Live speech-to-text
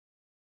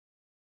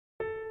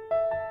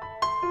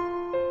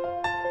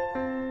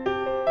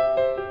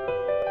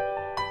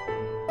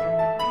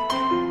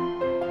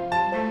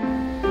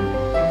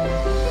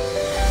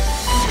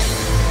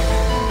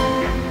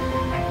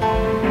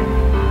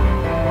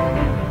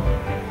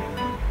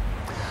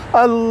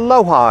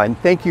Aloha, and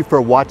thank you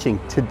for watching.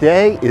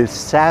 Today is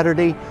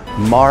Saturday,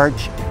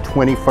 March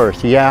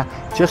 21st. Yeah,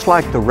 just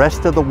like the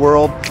rest of the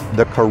world,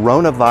 the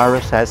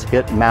coronavirus has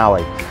hit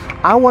Maui.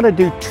 I want to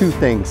do two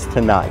things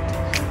tonight.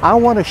 I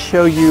want to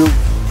show you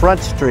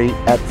Front Street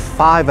at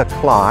 5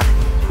 o'clock.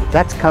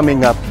 That's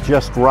coming up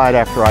just right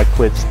after I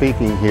quit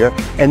speaking here.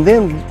 And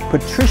then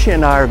Patricia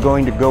and I are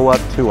going to go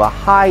up to a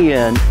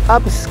high-end,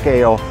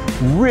 upscale,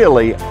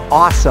 really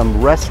awesome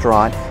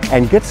restaurant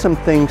and get some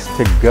things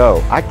to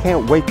go. I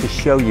can't wait to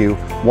show you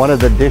one of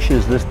the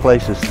dishes this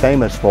place is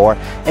famous for.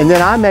 And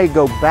then I may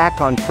go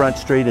back on Front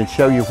Street and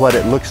show you what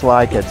it looks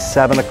like at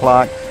 7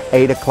 o'clock,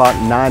 8 o'clock,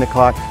 9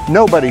 o'clock.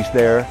 Nobody's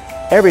there.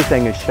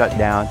 Everything is shut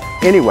down.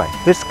 Anyway,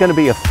 this is going to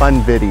be a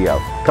fun video.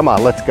 Come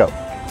on, let's go.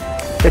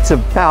 It's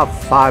about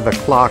 5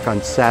 o'clock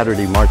on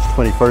Saturday, March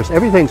 21st.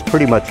 Everything's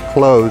pretty much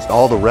closed,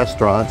 all the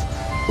restaurants.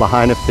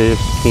 Lahaina Fish,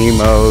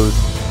 Kimo's,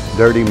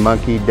 Dirty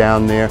Monkey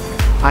down there.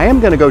 I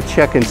am going to go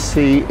check and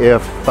see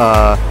if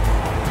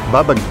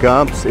Bubba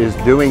Gump's is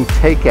doing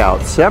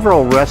takeout.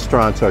 Several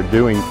restaurants are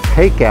doing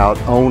takeout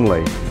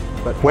only.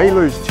 But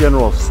Whaler's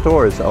General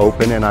Store is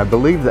open, and I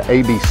believe the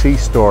ABC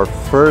store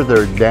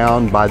further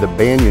down by the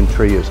banyan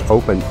tree is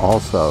open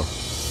also.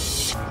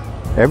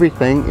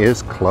 Everything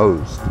is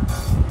closed.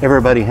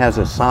 Everybody has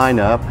a sign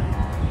up,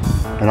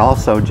 and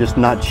also just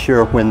not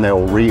sure when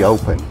they'll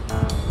reopen.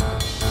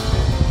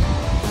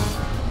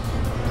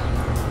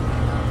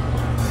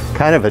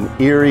 Kind of an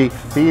eerie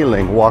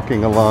feeling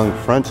walking along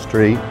Front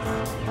Street,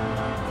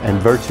 and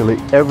virtually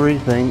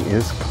everything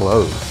is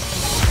closed.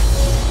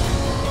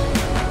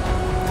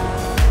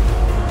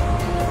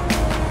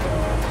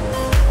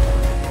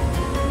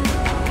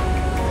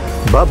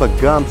 Bubba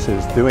Gump's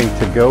is doing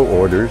to-go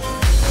orders.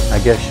 I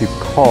guess you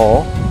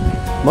call.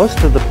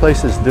 Most of the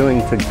places doing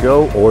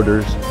to-go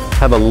orders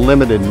have a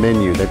limited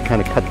menu. They've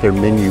kind of cut their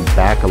menu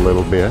back a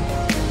little bit.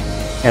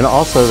 And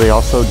also, they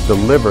also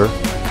deliver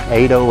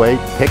 808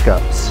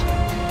 pickups.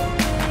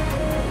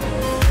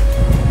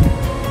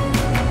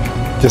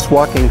 Just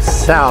walking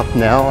south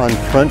now on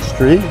Front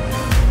Street,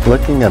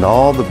 looking at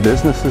all the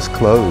businesses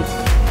closed.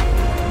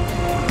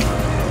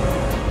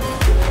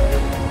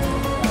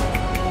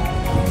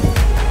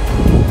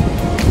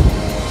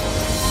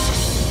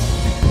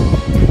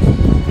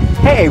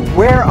 Hey,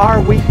 where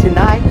are we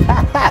tonight?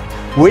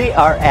 We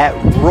are at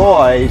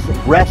Roy's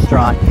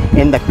Restaurant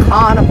in the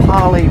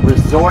Kaanapali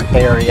Resort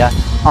area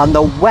on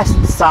the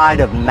west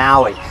side of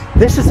Maui.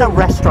 This is a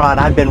restaurant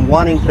I've been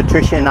wanting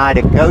Patricia and I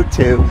to go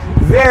to.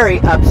 Very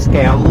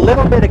upscale, a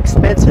little bit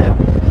expensive.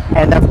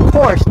 And of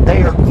course,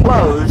 they are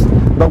closed,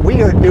 but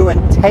we are doing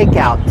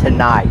takeout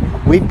tonight.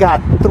 We've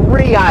got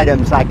 3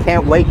 items I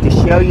can't wait to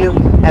show you,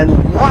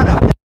 and one of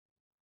them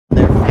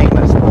they're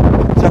famous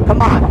for. So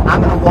come on,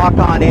 I'm going to walk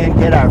on in,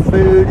 get our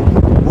food.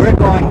 We're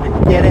going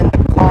to get in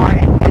the car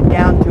and head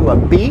down to a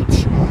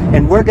beach,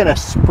 and we're going to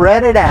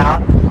spread it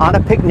out on a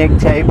picnic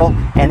table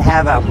and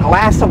have a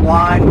glass of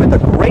wine with a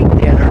great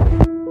dinner.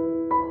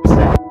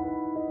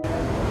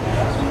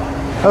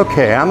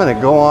 Okay, I'm going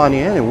to go on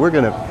in and we're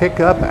going to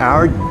pick up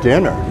our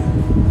dinner.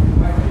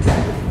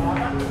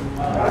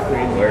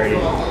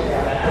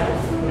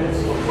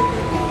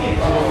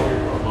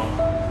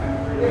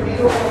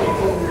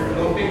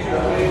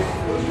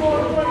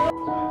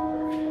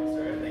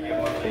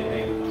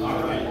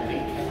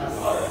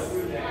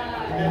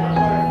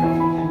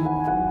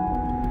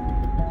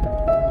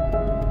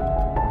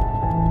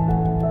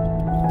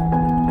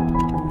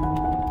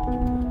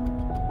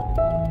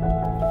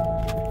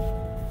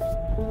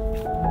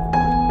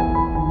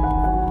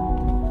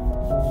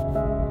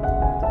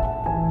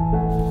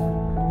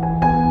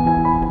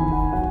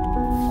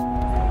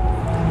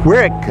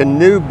 We're at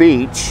Canoe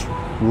Beach,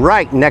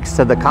 right next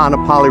to the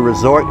Kaanapali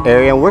Resort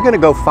area, and we're going to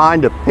go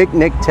find a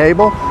picnic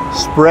table,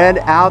 spread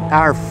out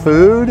our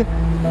food,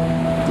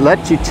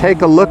 let you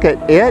take a look at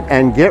it,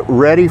 and get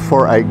ready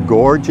for a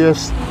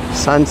gorgeous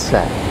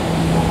sunset.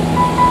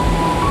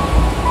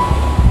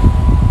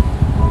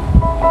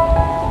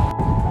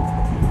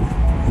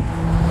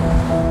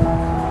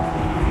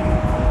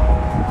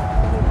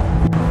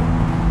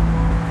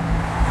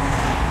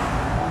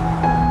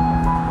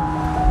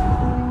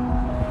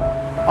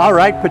 All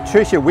right,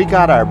 Patricia, we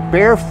got our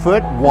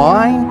barefoot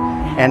wine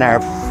and our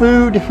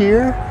food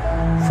here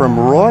from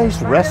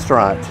Roy's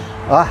Restaurant.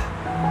 Ah,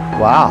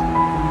 wow.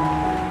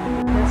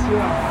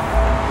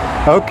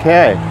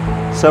 Okay,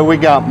 so we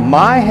got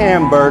my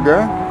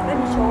hamburger.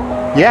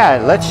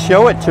 Yeah, let's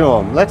show it to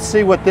them. Let's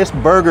see what this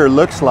burger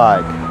looks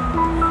like.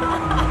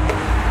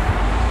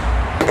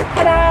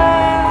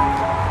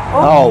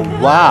 Oh,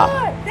 wow.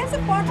 That's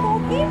for 2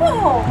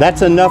 people.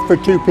 That's enough for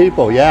 2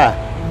 people,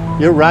 yeah.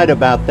 You're right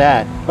about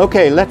that.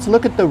 Okay, let's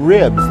look at the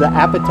ribs, the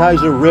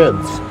appetizer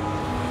ribs.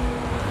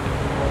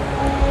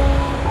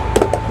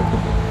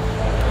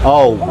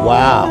 Oh,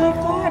 wow. Oh my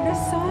God, the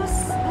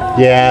sauce.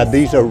 Yeah,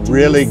 these are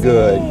really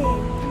good.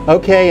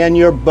 Okay, and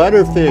your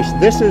butterfish.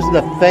 This is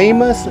the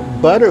famous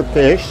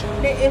butterfish.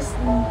 It is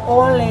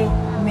only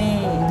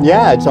me.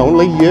 Yeah, it's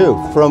only you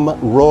from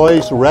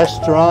Roy's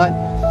Restaurant.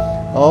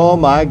 Oh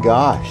my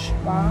gosh.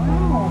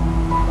 Wow.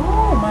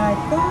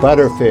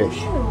 Butterfish.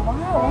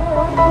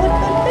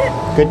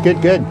 Wow. Good,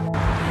 good, good.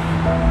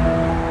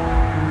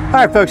 All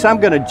right, folks, I'm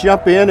gonna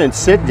jump in and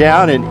sit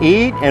down and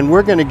eat, and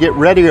we're gonna get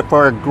ready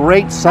for a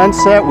great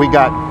sunset. We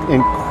got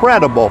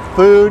incredible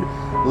food.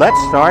 Let's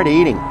start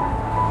eating.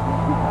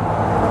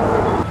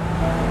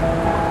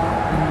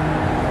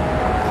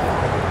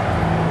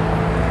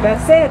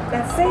 That's it.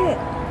 That's it.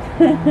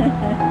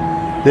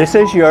 This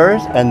is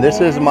yours and this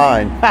is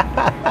mine.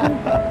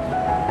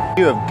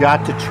 You have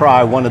got to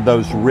try one of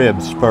those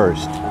ribs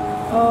first.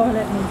 Oh,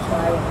 let me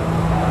try it.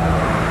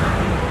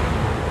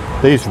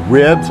 These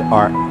ribs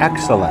are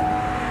excellent.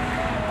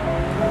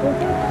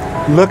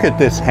 Look at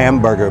this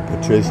hamburger,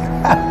 Patricia.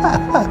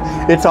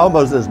 It's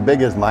almost as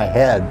big as my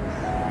head.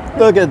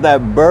 Look at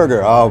that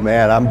burger. Oh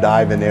man, I'm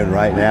diving in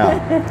right now.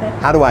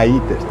 How do I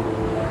eat this?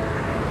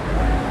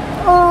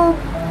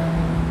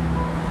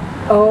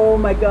 Oh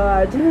my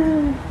God.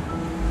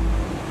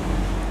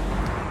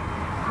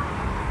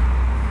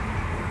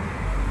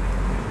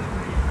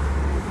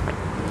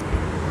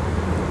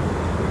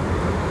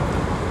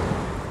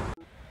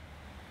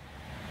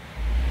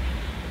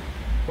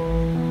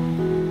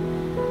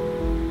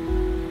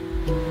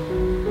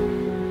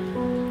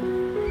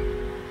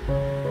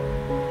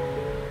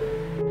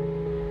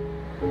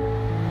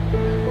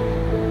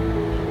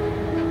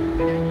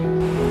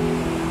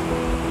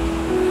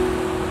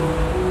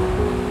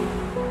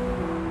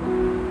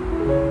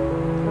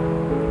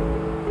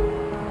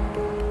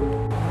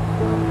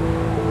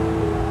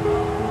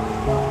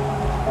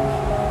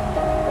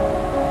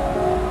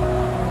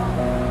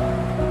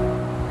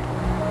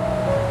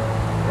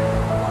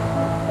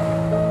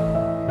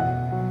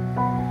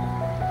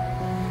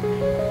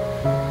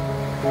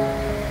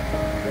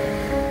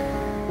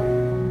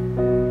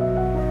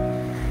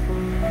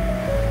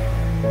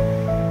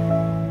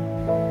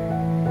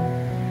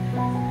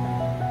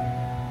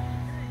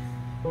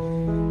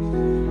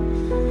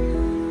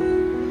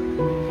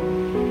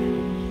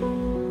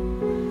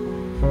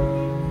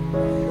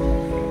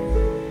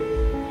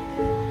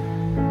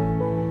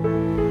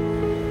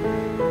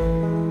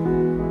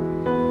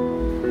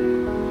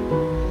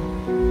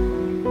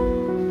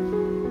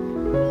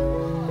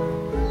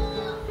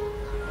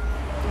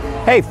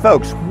 Hey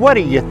folks, what do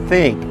you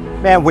think?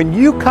 Man, when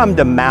you come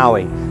to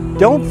Maui,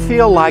 don't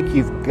feel like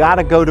you've got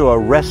to go to a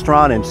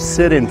restaurant and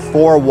sit in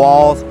four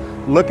walls,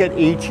 look at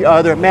each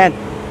other. Man,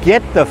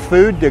 get the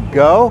food to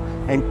go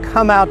and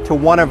come out to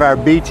one of our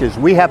beaches.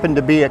 We happen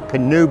to be at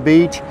Canoe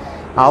Beach.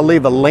 I'll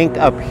leave a link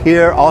up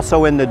here,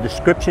 also in the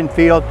description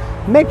field.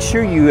 Make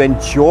sure you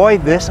enjoy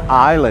this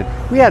island.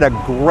 We had a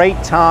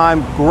great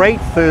time,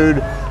 great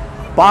food,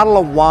 bottle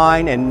of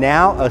wine, and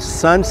now a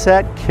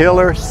sunset,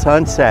 killer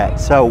sunset.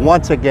 So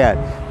once again,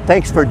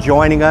 thanks for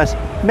joining us.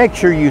 Make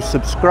sure you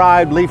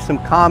subscribe, leave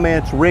some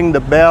comments, ring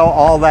the bell,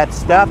 all that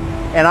stuff.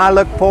 And I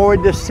look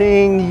forward to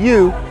seeing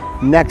you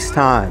next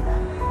time.